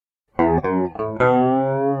Welcome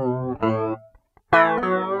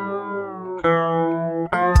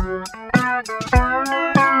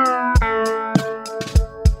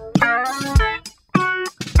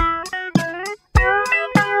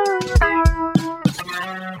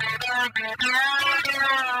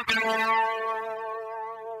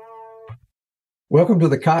to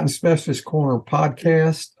the Cotton Specialist Corner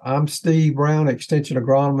podcast. I'm Steve Brown, Extension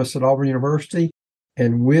Agronomist at Auburn University.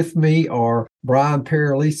 And with me are Brian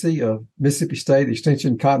Pieralis of Mississippi State,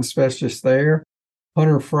 Extension Cotton Specialist there.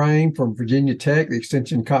 Hunter Frame from Virginia Tech, the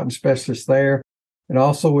Extension Cotton Specialist there. And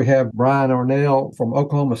also we have Brian Arnall from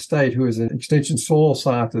Oklahoma State, who is an Extension Soil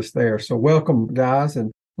Scientist there. So welcome, guys,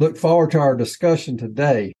 and look forward to our discussion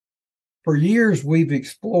today. For years, we've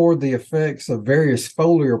explored the effects of various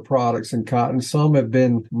foliar products in cotton. Some have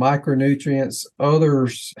been micronutrients,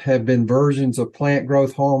 others have been versions of plant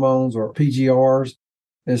growth hormones or PGRs,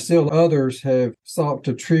 and still others have sought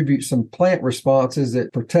to attribute some plant responses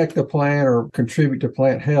that protect the plant or contribute to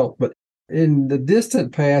plant health. But in the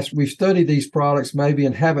distant past, we've studied these products maybe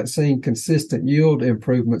and haven't seen consistent yield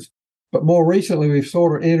improvements. But more recently, we've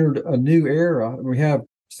sort of entered a new era. We have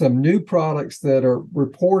some new products that are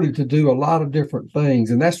reported to do a lot of different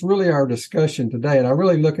things. And that's really our discussion today. And I'm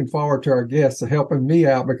really looking forward to our guests helping me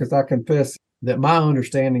out, because I confess that my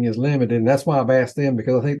understanding is limited. And that's why I've asked them,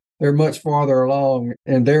 because I think they're much farther along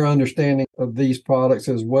in their understanding of these products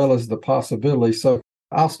as well as the possibilities. So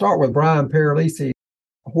I'll start with Brian Pieralis.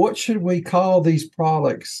 What should we call these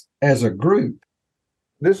products as a group?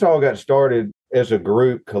 This all got started as a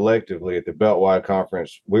group collectively at the Beltwide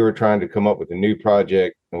Conference. We were trying to come up with a new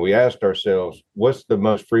project, and we asked ourselves, what's the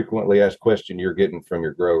most frequently asked question you're getting from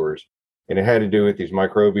your growers? And it had to do with these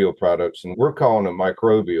microbial products, and we're calling them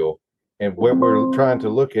microbial. And what we're trying to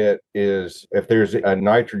look at is if there's a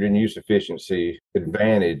nitrogen use efficiency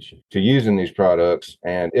advantage to using these products,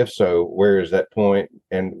 and if so, where is that point,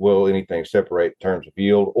 and will anything separate in terms of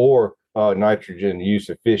yield or nitrogen use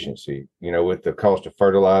efficiency? You know, with the cost of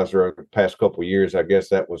fertilizer over the past couple of years, I guess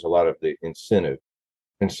that was a lot of the incentive.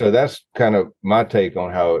 And so that's kind of my take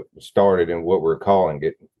on how it started and what we're calling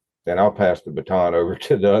it. And I'll pass the baton over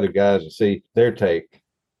to the other guys and see their take.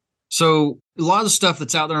 So a lot of the stuff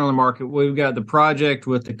that's out there on the market, we've got the project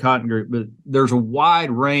with the cotton group, but there's a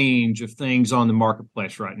wide range of things on the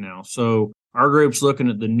marketplace right now. So our group's looking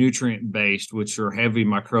at the nutrient-based, which are heavy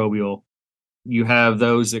microbial. You have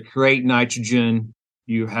those that create nitrogen.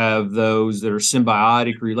 You have those that are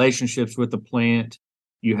symbiotic relationships with the plant.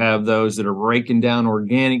 You have those that are breaking down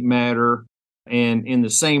organic matter. And in the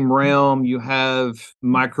same realm, you have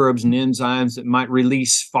microbes and enzymes that might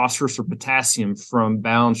release phosphorus or potassium from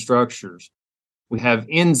bound structures. We have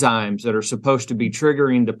enzymes that are supposed to be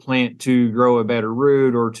triggering the plant to grow a better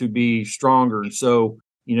root or to be stronger. And so,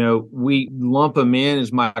 you know, we lump them in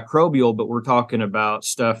as microbial, but we're talking about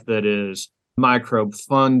stuff that is microbe,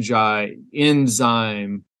 fungi,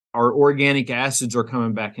 enzyme. Our organic acids are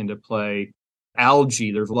coming back into play.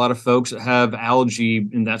 Algae, there's a lot of folks that have algae,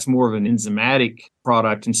 and that's more of an enzymatic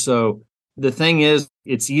product. And so the thing is,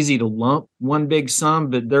 it's easy to lump one big sum,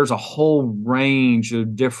 but there's a whole range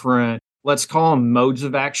of different, let's call them modes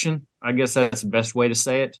of action. I guess that's the best way to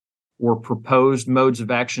say it, or proposed modes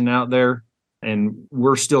of action out there. And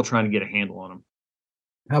we're still trying to get a handle on them.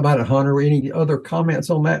 How about it, Hunter? Any other comments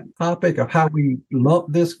on that topic of how we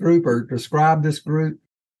lump this group or describe this group?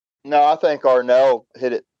 No, I think Arnall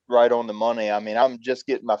hit it right on the money. I mean, I'm just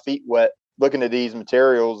getting my feet wet looking at these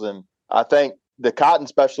materials. And I think the Cotton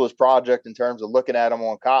Specialist project, in terms of looking at them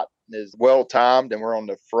on cotton, is well timed, and we're on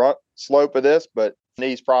the front slope of this. But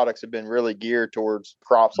these products have been really geared towards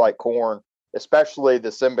crops like corn, especially the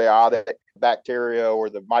symbiotic bacteria or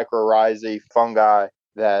the mycorrhizae fungi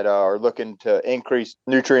that are looking to increase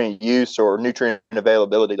nutrient use or nutrient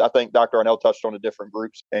availability. I think Dr. Arnall touched on the different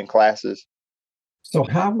groups and classes. So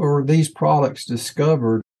how were these products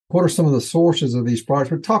discovered? What are some of the sources of these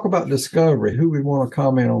products? We'll talk about discovery. Who would want to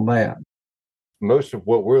comment on that? Most of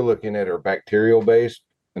what we're looking at are bacterial based,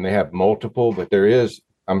 and they have multiple, but there is,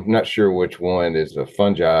 I'm not sure which one is a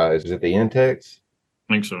fungi. Is it the Intex?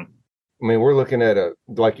 I think so. I mean, we're looking at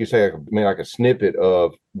like you say, like a snippet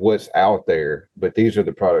of what's out there, but these are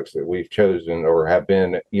the products that we've chosen or have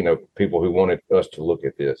been, people who wanted us to look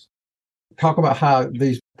at this. Talk about how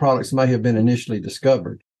these products may have been initially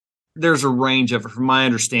discovered. There's a range of it. From my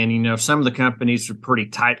understanding, some of the companies are pretty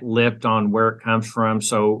tight-lipped on where it comes from.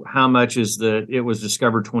 So how much is that it was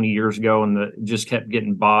discovered 20 years ago and just kept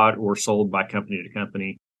getting bought or sold by company to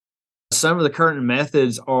company. Some of the current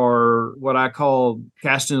methods are what I call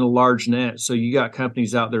casting a large net. So you got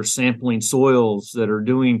companies out there sampling soils that are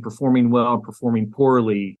performing well, performing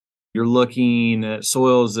poorly. You're looking at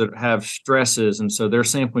soils that have stresses. And so they're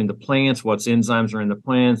sampling the plants, what's enzymes are in the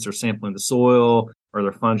plants. They're sampling the soil, or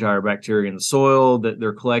their fungi or bacteria in the soil that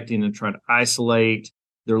they're collecting and trying to isolate.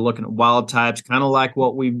 They're looking at wild types, kind of like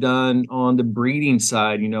what we've done on the breeding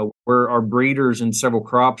side, where our breeders in several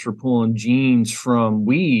crops are pulling genes from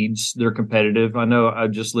weeds. They're competitive. I know I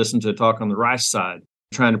just listened to a talk on the rice side,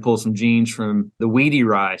 trying to pull some genes from the weedy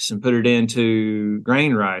rice and put it into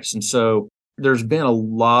grain rice. And so there's been a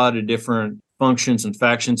lot of different functions and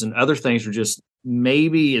factions, and other things are just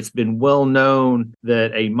maybe it's been well known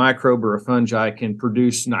that a microbe or a fungi can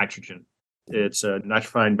produce nitrogen. It's a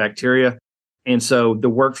nitrifying bacteria. And so the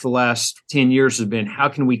work for the last 10 years has been, how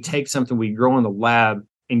can we take something we grow in the lab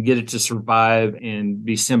and get it to survive and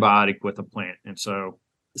be symbiotic with a plant? And so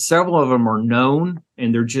several of them are known,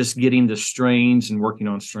 and they're just getting the strains and working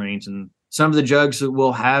on strains. And some of the jugs that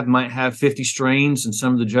we'll have might have 50 strains, and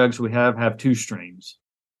some of the jugs we have 2 strains.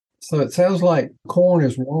 So it sounds like corn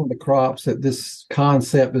is one of the crops that this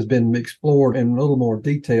concept has been explored in a little more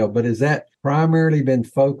detail, but is that primarily been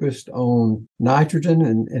focused on nitrogen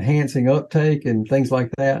and enhancing uptake and things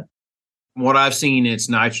like that? What I've seen, it's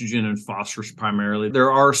nitrogen and phosphorus primarily.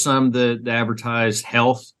 There are some that advertise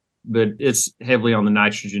health, but it's heavily on the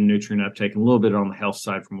nitrogen nutrient uptake and a little bit on the health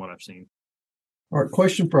side from what I've seen. All right,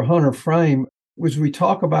 question for Hunter Frame. As we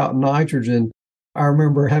talk about nitrogen, I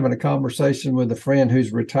remember having a conversation with a friend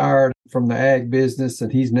who's retired from the ag business,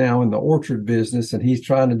 and he's now in the orchard business, and he's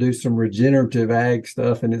trying to do some regenerative ag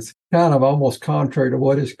stuff. And it's kind of almost contrary to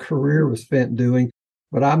what his career was spent doing.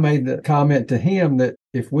 But I made the comment to him that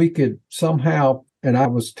if we could somehow, and I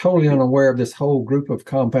was totally unaware of this whole group of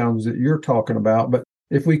compounds that you're talking about, but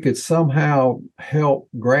if we could somehow help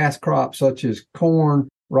grass crops such as corn,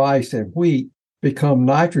 rice, and wheat become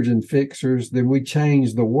nitrogen fixers, then we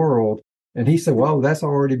change the world. And he said, well, that's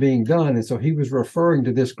already being done. And so he was referring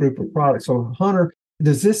to this group of products. So Hunter,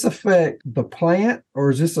 does this affect the plant,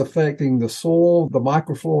 or is this affecting the soil, the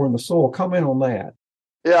microflora in the soil? Comment on that.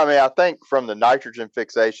 Yeah, I mean, I think from the nitrogen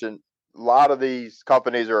fixation, a lot of these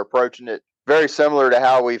companies are approaching it very similar to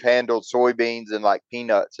how we've handled soybeans and like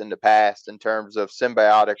peanuts in the past in terms of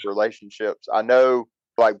symbiotic relationships. I know,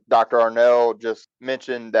 like Dr. Arnall just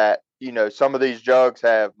mentioned, that some of these jugs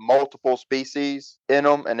have multiple species in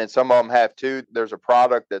them, and then some of them have 2. There's a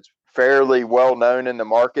product that's fairly well known in the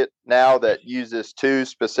market now that uses 2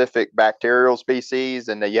 specific bacterial species,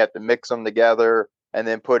 and then you have to mix them together and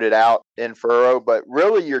then put it out in furrow. But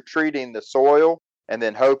really, you're treating the soil and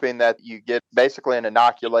then hoping that you get basically an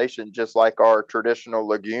inoculation, just like our traditional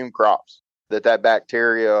legume crops, that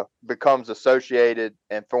bacteria becomes associated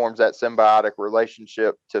and forms that symbiotic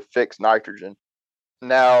relationship to fix nitrogen.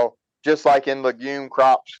 Now, just like in legume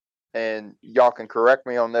crops, and y'all can correct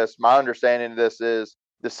me on this, my understanding of this is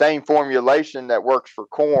the same formulation that works for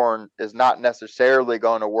corn is not necessarily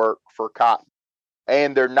going to work for cotton.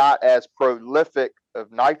 And they're not as prolific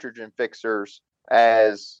of nitrogen fixers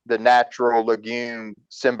as the natural legume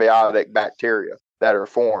symbiotic bacteria that are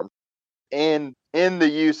formed. And in the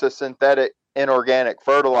use of synthetic inorganic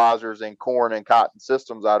fertilizers in corn and cotton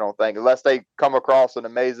systems, I don't think, unless they come across an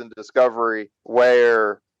amazing discovery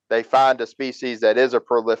where they find a species that is a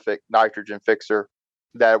prolific nitrogen fixer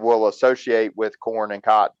that will associate with corn and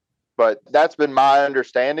cotton. But that's been my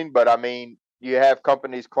understanding. But I mean, you have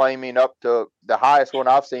companies claiming up to, the highest one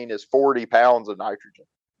I've seen is 40 pounds of nitrogen.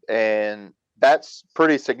 And that's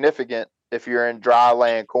pretty significant if you're in dry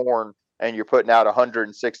land corn and you're putting out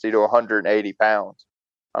 160 to 180 pounds.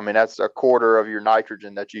 I mean, that's a quarter of your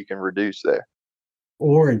nitrogen that you can reduce there.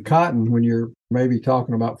 Or in cotton, when you're maybe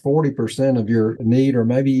talking about 40% of your need, or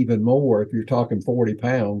maybe even more if you're talking 40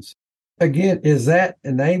 pounds. Again, is that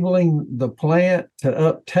enabling the plant to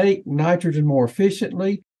uptake nitrogen more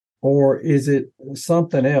efficiently, or is it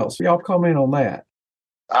something else? Y'all comment on that.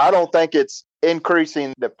 I don't think it's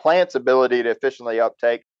increasing the plant's ability to efficiently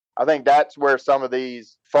uptake. I think that's where some of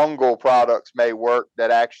these fungal products may work that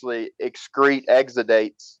actually excrete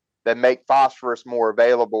exudates that make phosphorus more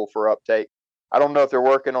available for uptake. I don't know if they're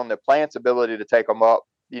working on the plant's ability to take them up.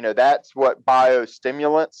 That's what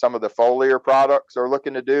biostimulants, some of the foliar products, are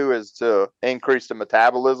looking to do, is to increase the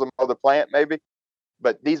metabolism of the plant maybe.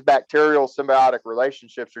 But these bacterial symbiotic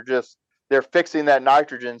relationships are just, they're fixing that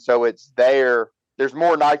nitrogen so it's there. There's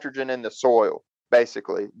more nitrogen in the soil,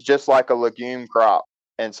 basically, just like a legume crop.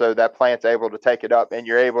 And so that plant's able to take it up, and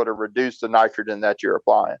you're able to reduce the nitrogen that you're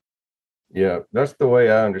applying. Yeah, that's the way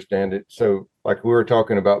I understand it. So like we were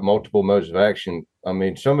talking about multiple modes of action. I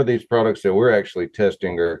mean, some of these products that we're actually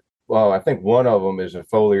testing are, well, I think one of them is a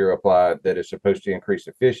foliar applied that is supposed to increase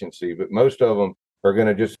efficiency, but most of them are going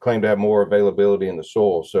to just claim to have more availability in the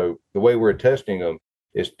soil. So the way we're testing them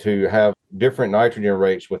is to have different nitrogen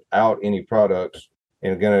rates without any products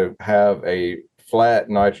and going to have a flat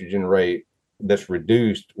nitrogen rate that's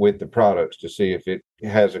reduced with the products to see if it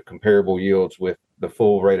has a comparable yields with the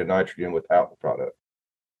full rate of nitrogen without the product.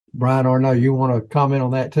 Brian Arnall, you want to comment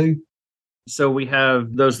on that too? So we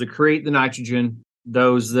have those that create the nitrogen,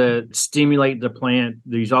 those that stimulate the plant.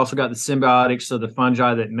 There's also got the symbiotics, so the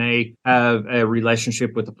fungi that may have a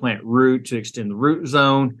relationship with the plant root to extend the root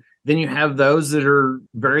zone. Then you have those that are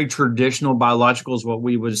very traditional biologicals, what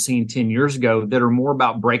we would have seen 10 years ago, that are more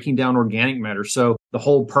about breaking down organic matter. So the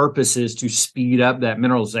whole purpose is to speed up that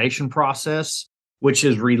mineralization process, which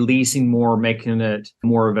is releasing more, making it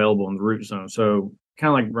more available in the root zone. So kind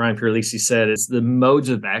of like Brian Pieralis said, it's the modes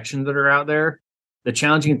of action that are out there. The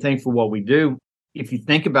challenging thing for what we do, if you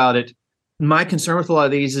think about it, my concern with a lot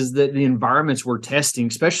of these is that the environments we're testing,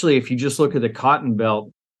 especially if you just look at the cotton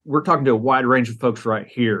belt, we're talking to a wide range of folks right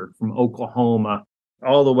here from Oklahoma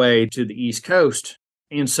all the way to the East Coast.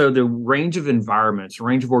 And so the range of environments,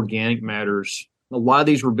 range of organic matters, a lot of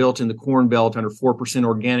these were built in the Corn Belt under 4%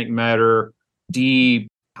 organic matter, deep,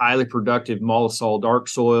 highly productive mollisol dark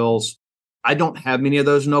soils. I don't have many of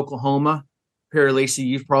those in Oklahoma. Pieralis,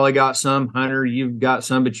 you've probably got some. Hunter, you've got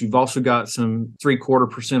some, but you've also got some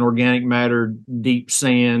 0.75% organic matter, deep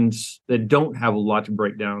sands that don't have a lot to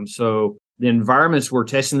break down. So the environments we're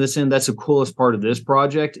testing this in, that's the coolest part of this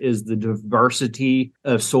project, is the diversity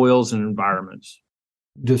of soils and environments.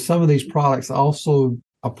 Do some of these products also,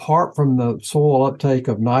 apart from the soil uptake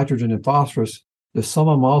of nitrogen and phosphorus, do some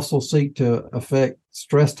of them also seek to affect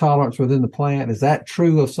stress tolerance within the plant? Is that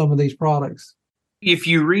true of some of these products? If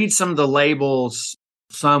you read some of the labels,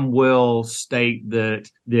 some will state that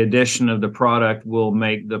the addition of the product will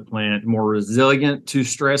make the plant more resilient to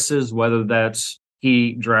stresses, whether that's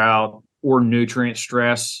heat, drought, or nutrient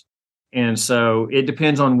stress. And so it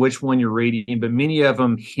depends on which one you're reading, but many of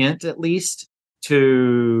them hint at least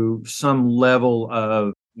to some level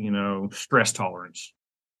of, stress tolerance.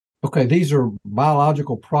 Okay, these are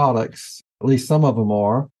biological products, at least some of them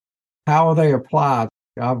are. How are they applied?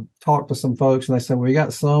 I've talked to some folks and they said, we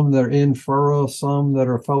got some that are in furrow, some that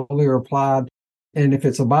are foliar applied. And if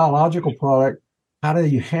it's a biological product, how do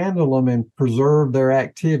you handle them and preserve their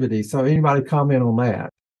activity? So anybody comment on that?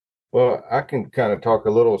 Well, I can kind of talk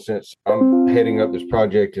a little since I'm heading up this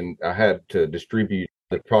project and I had to distribute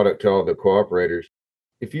the product to all the cooperators.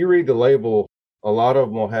 If you read the label, a lot of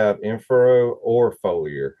them will have in furrow or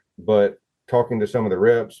foliar, but talking to some of the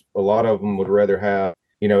reps, a lot of them would rather have,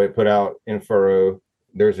 it put out in furrow.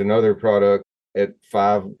 There's another product at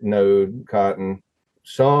 5-node cotton.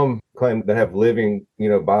 Some claim that have living,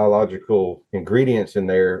 biological ingredients in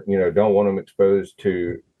there, don't want them exposed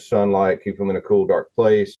to sunlight, keep them in a cool, dark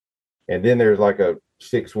place. And then there's like a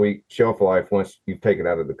 6-week shelf life once you've taken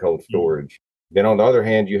out of the cold storage. Then on the other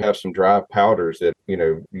hand, you have some dry powders that,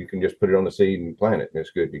 you can just put it on the seed and plant it and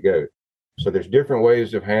it's good to go. So there's different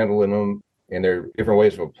ways of handling them and there are different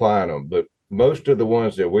ways of applying them. But most of the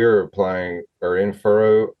ones that we're applying are in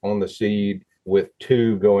furrow on the seed with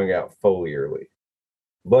 2 going out foliarly.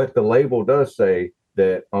 But the label does say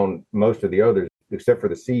that on most of the others, except for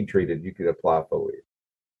the seed treated, you could apply foliar.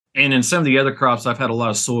 And in some of the other crops, I've had a lot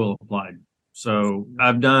of soil applied. So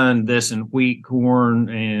I've done this in wheat, corn,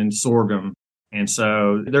 and sorghum. And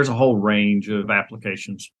so there's a whole range of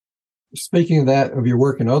applications. Speaking of that, of your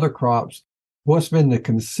work in other crops, what's been the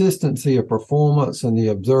consistency of performance and the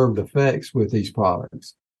observed effects with these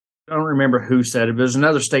products? I don't remember who said it, but there's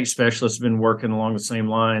another state specialist been working along the same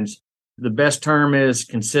lines. The best term is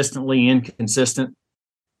consistently inconsistent.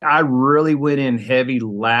 I really went in heavy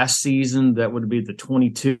last season. That would be the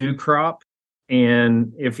 22 crop.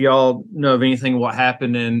 And if y'all know of anything what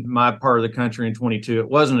happened in my part of the country in 22, it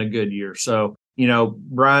wasn't a good year. So,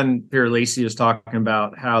 Brian Pieralis is talking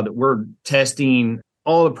about how that we're testing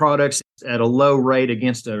all the products at a low rate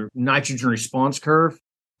against a nitrogen response curve.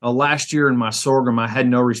 Last year in my sorghum, I had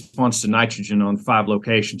no response to nitrogen on 5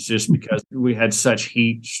 locations just because we had such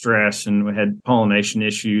heat stress and we had pollination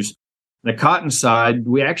issues. The cotton side,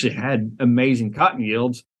 we actually had amazing cotton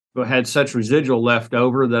yields, but had such residual left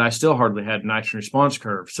over that I still hardly had a nitrogen response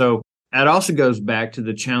curve. So that also goes back to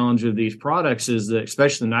the challenge of these products is that,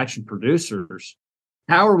 especially the nitrogen producers,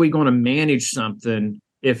 how are we going to manage something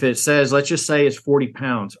if it says, let's just say it's 40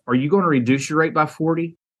 pounds? Are you going to reduce your rate by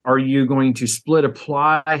 40? Are you going to split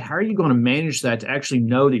apply? How are you going to manage that to actually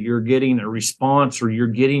know that you're getting a response or you're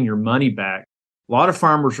getting your money back? A lot of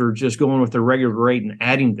farmers are just going with their regular rate and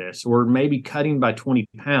adding this, or maybe cutting by 20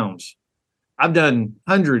 pounds. I've done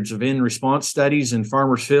hundreds of in-response studies in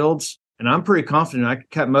farmers' fields, and I'm pretty confident I could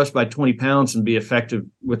cut most by 20 pounds and be effective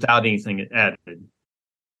without anything added.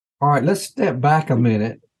 All right, let's step back a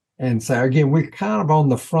minute and say, again, we're kind of on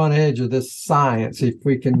the front edge of this science, if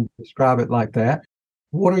we can describe it like that.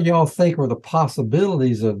 What do y'all think are the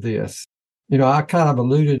possibilities of this? I kind of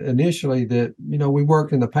alluded initially that, we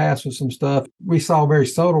worked in the past with some stuff. We saw very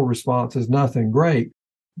subtle responses, nothing great.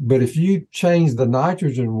 But if you change the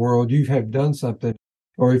nitrogen world, you have done something.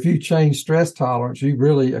 Or if you change stress tolerance, you've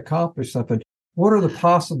really accomplished something. What are the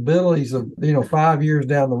possibilities of, 5 years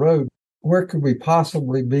down the road? Where could we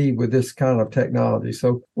possibly be with this kind of technology?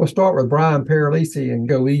 So we'll start with Brian Pieralis and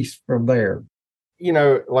go east from there.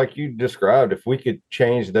 Like you described, if we could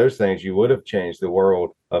change those things, you would have changed the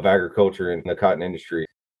world of agriculture and the cotton industry,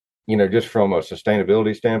 just from a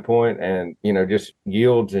sustainability standpoint and, just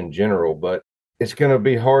yields in general. But it's going to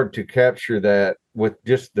be hard to capture that with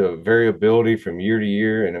just the variability from year to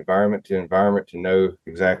year and environment to know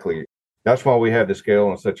exactly. That's why we have the scale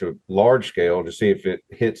on such a large scale to see if it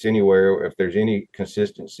hits anywhere, if there's any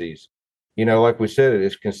consistencies. Like we said, it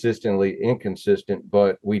is consistently inconsistent,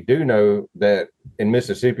 but we do know that in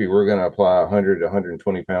Mississippi, we're going to apply 100 to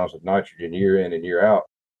 120 pounds of nitrogen year in and year out.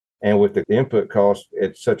 And with the input cost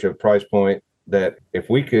at such a price point that if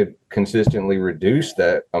we could consistently reduce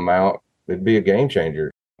that amount, it'd be a game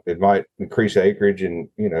changer. It might increase acreage and,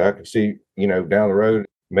 I could see, down the road,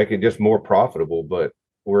 make it just more profitable, but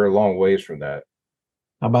we're a long ways from that.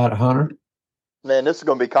 How about Hunter? Man, this is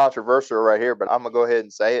going to be controversial right here, but I'm going to go ahead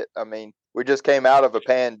and say it. I mean, we just came out of a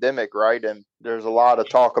pandemic, right? And there's a lot of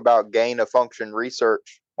talk about gain of function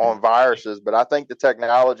research on viruses, but I think the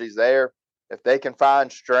technology's there. If they can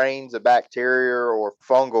find strains of bacteria or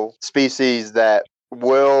fungal species that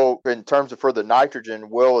will, in terms of for the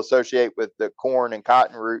nitrogen, will associate with the corn and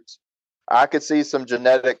cotton roots, I could see some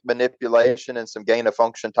genetic manipulation and some gain of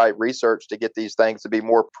function type research to get these things to be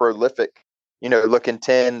more prolific, looking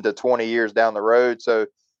 10 to 20 years down the road. So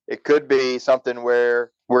it could be something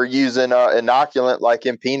where we're using an inoculant like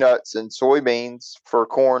in peanuts and soybeans for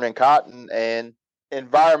corn and cotton. And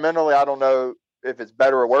environmentally, I don't know if it's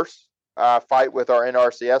better or worse. I fight with our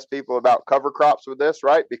NRCS people about cover crops with this,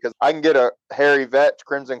 right? Because I can get a hairy vetch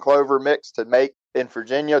crimson clover mix to make in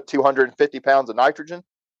Virginia 250 pounds of nitrogen.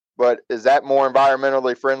 But is that more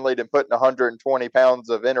environmentally friendly than putting 120 pounds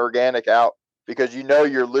of inorganic out? Because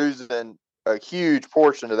you're losing a huge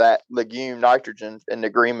portion of that legume nitrogen in the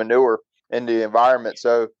green manure in the environment.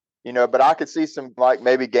 So, but I could see some like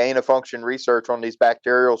maybe gain of function research on these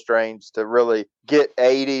bacterial strains to really get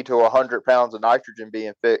 80 to 100 pounds of nitrogen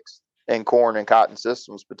being fixed in corn and cotton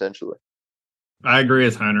systems potentially. I agree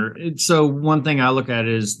with Hunter. So one thing I look at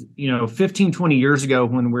is, 15, 20 years ago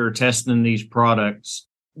when we were testing these products,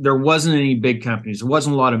 there wasn't any big companies. There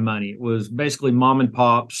wasn't a lot of money. It was basically mom and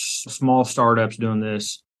pops, small startups doing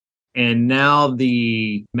this. And now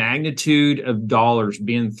the magnitude of dollars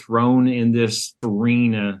being thrown in this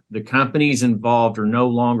arena, the companies involved are no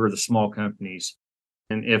longer the small companies.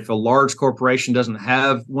 And if a large corporation doesn't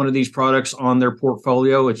have one of these products on their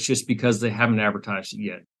portfolio, it's just because they haven't advertised it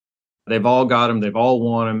yet. They've all got them. They've all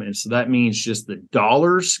want them. And so that means just the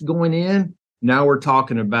dollars going in. Now we're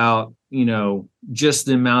talking about, just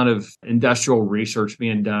the amount of industrial research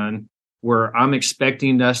being done where I'm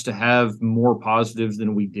expecting us to have more positives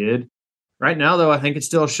than we did. Right now, though, I think it's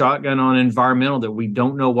still a shotgun on environmental that we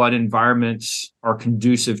don't know what environments are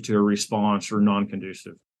conducive to a response or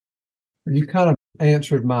non-conducive. You kind of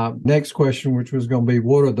answered my next question, which was going to be,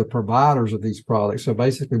 what are the providers of these products? So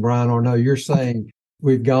basically, Brian Arnall, you're saying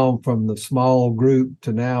we've gone from the small group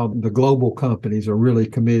to now the global companies are really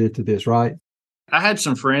committed to this, right? I had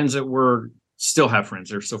some friends that still have friends,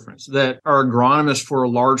 they're still friends, that are agronomists for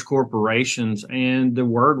large corporations. And the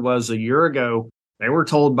word was a year ago, they were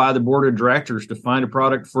told by the board of directors to find a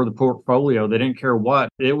product for the portfolio. They didn't care what.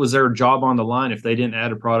 It was their job on the line if they didn't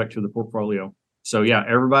add a product to the portfolio. So, yeah,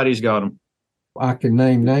 everybody's got them. I can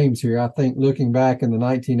name names here. I think looking back in the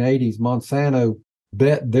 1980s, Monsanto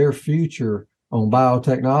bet their future on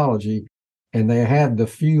biotechnology, and they had the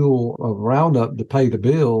fuel of Roundup to pay the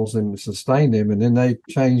bills and sustain them. And then they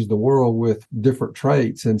changed the world with different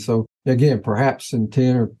traits. And so, again, perhaps in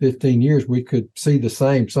 10 or 15 years, we could see the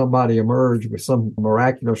same, somebody emerge with some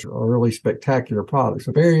miraculous or really spectacular product.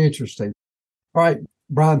 So very interesting. All right,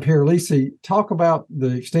 Brian Pieralis, talk about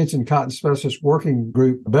the Extension Cotton Specialist Working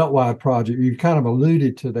Group Beltwide project. You've kind of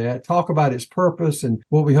alluded to that. Talk about its purpose and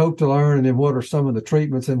what we hope to learn, and then what are some of the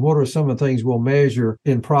treatments and what are some of the things we'll measure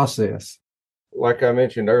in process. Like I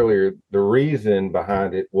mentioned earlier, the reason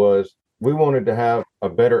behind it was we wanted to have a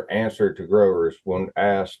better answer to growers when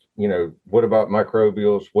asked, what about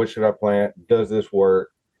microbials? What should I plant? Does this work?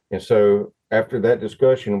 And so after that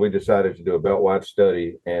discussion, we decided to do a belt-wide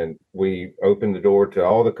study, and we opened the door to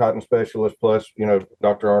all the cotton specialists, plus,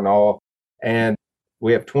 Dr. Arnall. And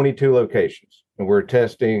we have 22 locations, and we're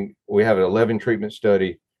testing. We have an 11 treatment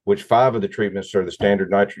study, which 5 of the treatments are the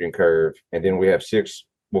standard nitrogen curve. And then we have 6,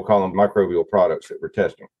 we'll call them microbial products that we're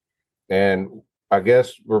testing. And I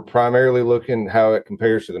guess we're primarily looking how it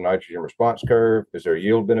compares to the nitrogen response curve. Is there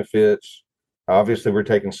yield benefits? Obviously, we're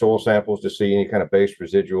taking soil samples to see any kind of base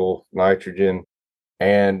residual nitrogen.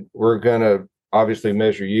 And we're going to obviously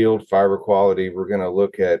measure yield, fiber quality. We're going to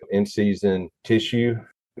look at in-season tissue,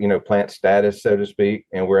 plant status, so to speak.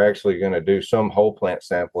 And we're actually going to do some whole plant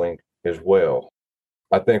sampling as well.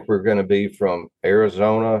 I think we're going to be from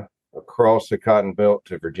Arizona across the Cotton Belt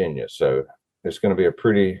to Virginia. So it's going to be a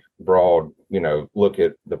pretty broad, look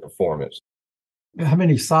at the performance. How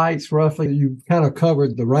many sites roughly? You kind of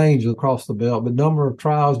covered the range across the belt, but number of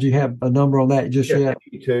trials, do you have a number on that just yet?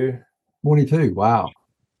 22. 22. Wow.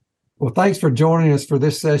 Well, thanks for joining us for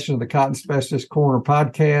this session of the Cotton Specialist Corner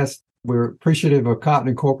podcast. We're appreciative of Cotton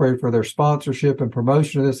Incorporated for their sponsorship and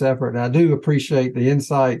promotion of this effort. And I do appreciate the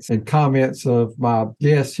insights and comments of my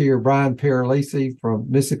guests here, Brian Pieralis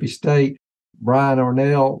from Mississippi State, Brian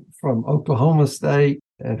Arnall from Oklahoma State,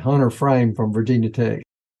 and Hunter Frame from Virginia Tech.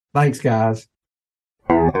 Thanks, guys.